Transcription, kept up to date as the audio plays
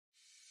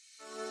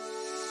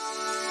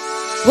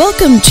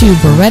Welcome to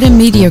Beretta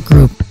Media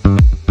Group.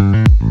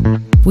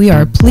 We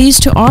are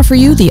pleased to offer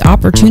you the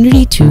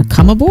opportunity to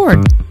come aboard.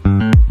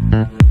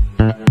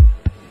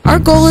 Our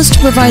goal is to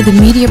provide the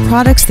media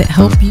products that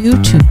help you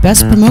to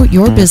best promote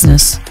your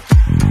business.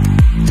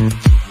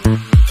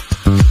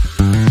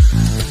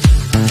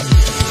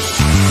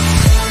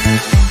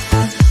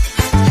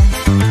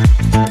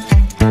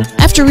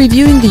 After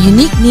reviewing the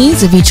unique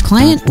needs of each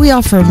client, we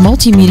offer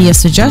multimedia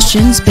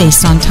suggestions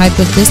based on type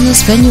of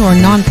business, venue, or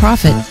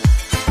nonprofit.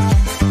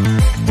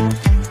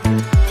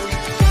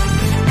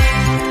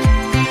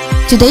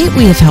 To date,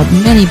 we have helped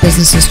many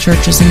businesses,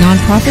 churches, and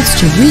nonprofits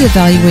to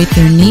reevaluate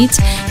their needs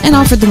and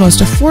offer the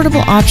most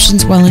affordable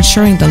options while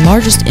ensuring the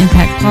largest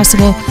impact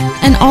possible,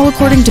 and all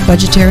according to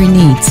budgetary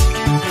needs.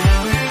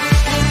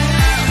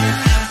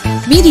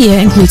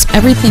 Media includes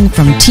everything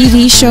from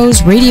TV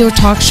shows, radio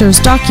talk shows,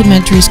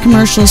 documentaries,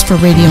 commercials for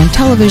radio and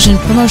television,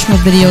 promotional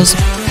videos,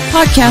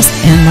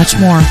 podcasts, and much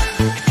more.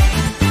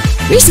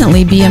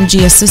 Recently,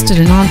 BMG assisted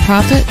a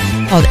nonprofit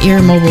called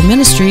Air Mobile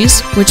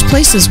Ministries, which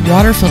places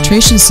water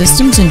filtration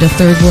systems into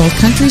third world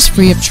countries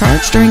free of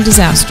charge during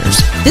disasters.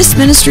 This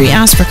ministry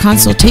asked for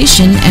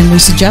consultation, and we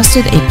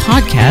suggested a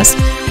podcast,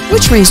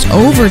 which raised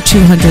over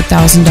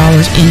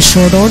 $200,000 in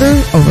short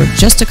order over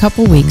just a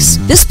couple weeks.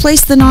 This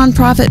placed the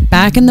nonprofit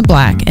back in the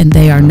black, and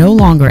they are no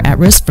longer at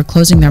risk for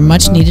closing their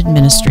much-needed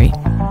ministry.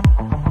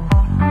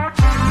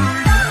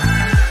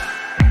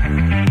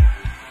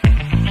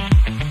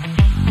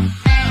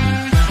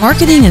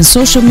 Marketing and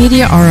social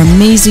media are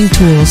amazing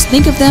tools.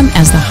 Think of them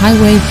as the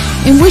highway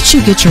in which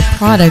you get your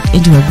product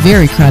into a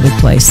very crowded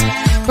place.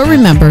 But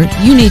remember,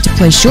 you need to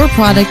place your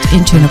product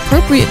into an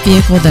appropriate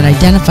vehicle that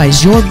identifies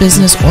your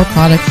business or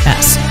product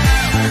best.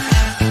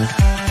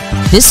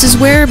 This is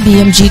where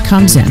BMG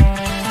comes in.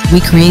 We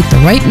create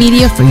the right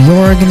media for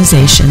your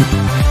organization,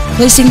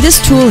 placing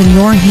this tool in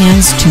your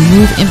hands to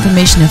move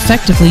information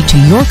effectively to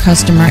your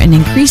customer and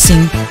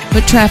increasing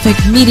foot traffic,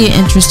 media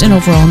interest, and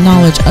overall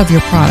knowledge of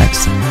your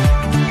products.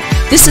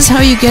 This is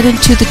how you get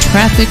into the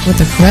traffic with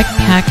the correct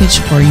package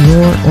for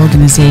your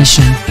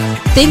organization.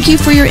 Thank you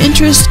for your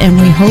interest,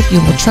 and we hope you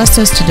will trust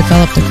us to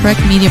develop the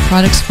correct media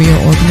products for your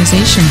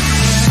organization.